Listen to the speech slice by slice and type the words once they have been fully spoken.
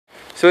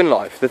So in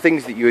life, the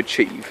things that you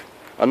achieve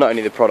are not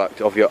only the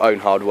product of your own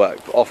hard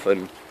work, but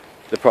often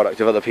the product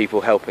of other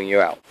people helping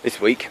you out.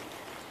 This week,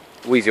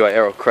 Wheezy White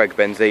Errol Craig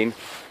Benzine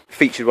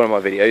featured one of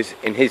my videos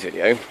in his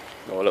video,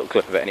 or a little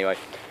clip of it anyway,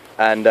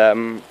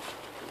 and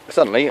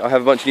suddenly I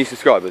have a bunch of new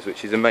subscribers,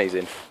 which is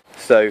amazing.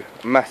 So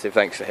massive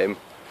thanks to him,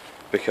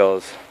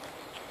 because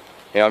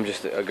I'm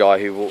just a guy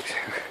who walks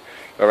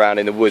around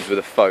in the woods with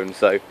a phone,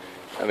 so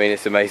I mean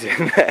it's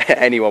amazing that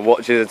anyone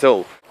watches at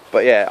all.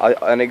 But yeah,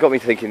 and it got me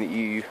thinking that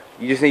you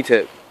just need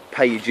to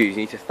pay your dues.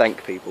 You need to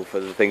thank people for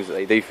the things that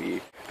they do for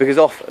you, because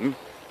often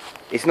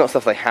it's not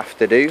stuff they have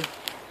to do.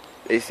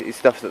 It's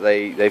stuff that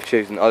they've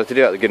chosen either to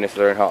do out of the goodness of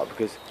their own heart,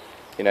 because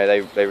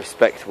they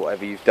respect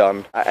whatever you've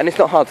done. And it's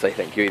not hard to say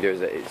thank you either, is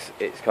it?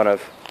 It's kind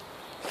of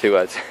 2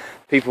 words.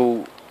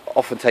 People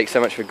often take so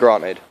much for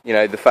granted.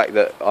 The fact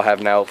that I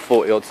have now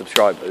 40 odd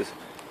subscribers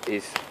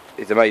is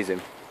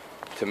amazing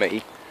to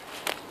me.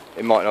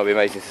 It might not be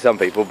amazing to some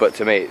people, but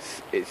to me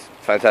it's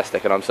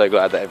fantastic, and I'm so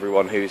glad that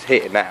everyone who's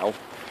here now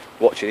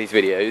watching these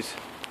videos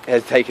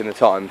has taken the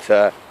time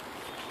to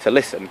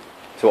listen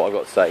to what I've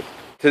got to say.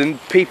 To the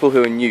people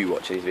who are new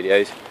watching these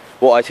videos,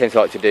 what I tend to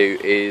like to do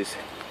is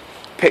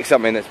pick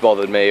something that's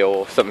bothered me,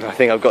 or something I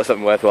think I've got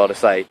something worthwhile to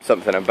say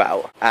something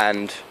about,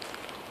 and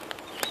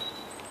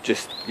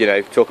just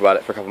talk about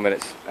it for a couple of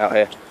minutes out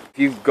here. If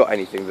you've got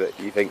anything that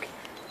you think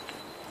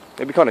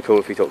it'd be kind of cool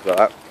if we talked about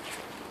that,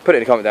 put it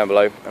in a comment down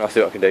below and I'll see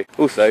what I can do.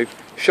 Also,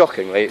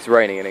 shockingly, it's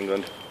raining in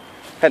England.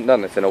 Hadn't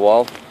done this in a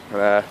while, and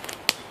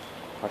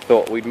I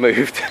thought we'd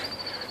moved.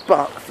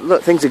 But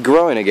look, things are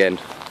growing again.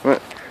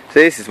 Right. So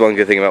this is one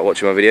good thing about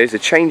watching my videos: the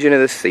changing of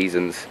the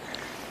seasons.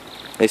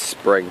 It's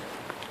spring,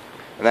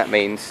 and that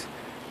means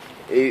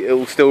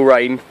it'll still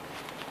rain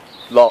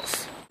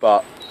lots,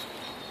 but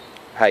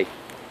hey,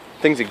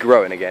 things are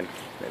growing again.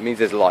 It means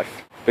there's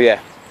life. But yeah,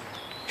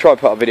 try to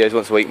put up videos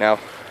once a week now.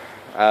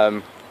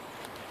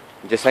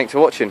 Just thanks for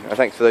watching, and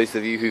thanks for those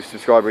of you who've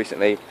subscribed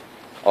recently.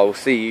 I will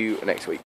see you next week.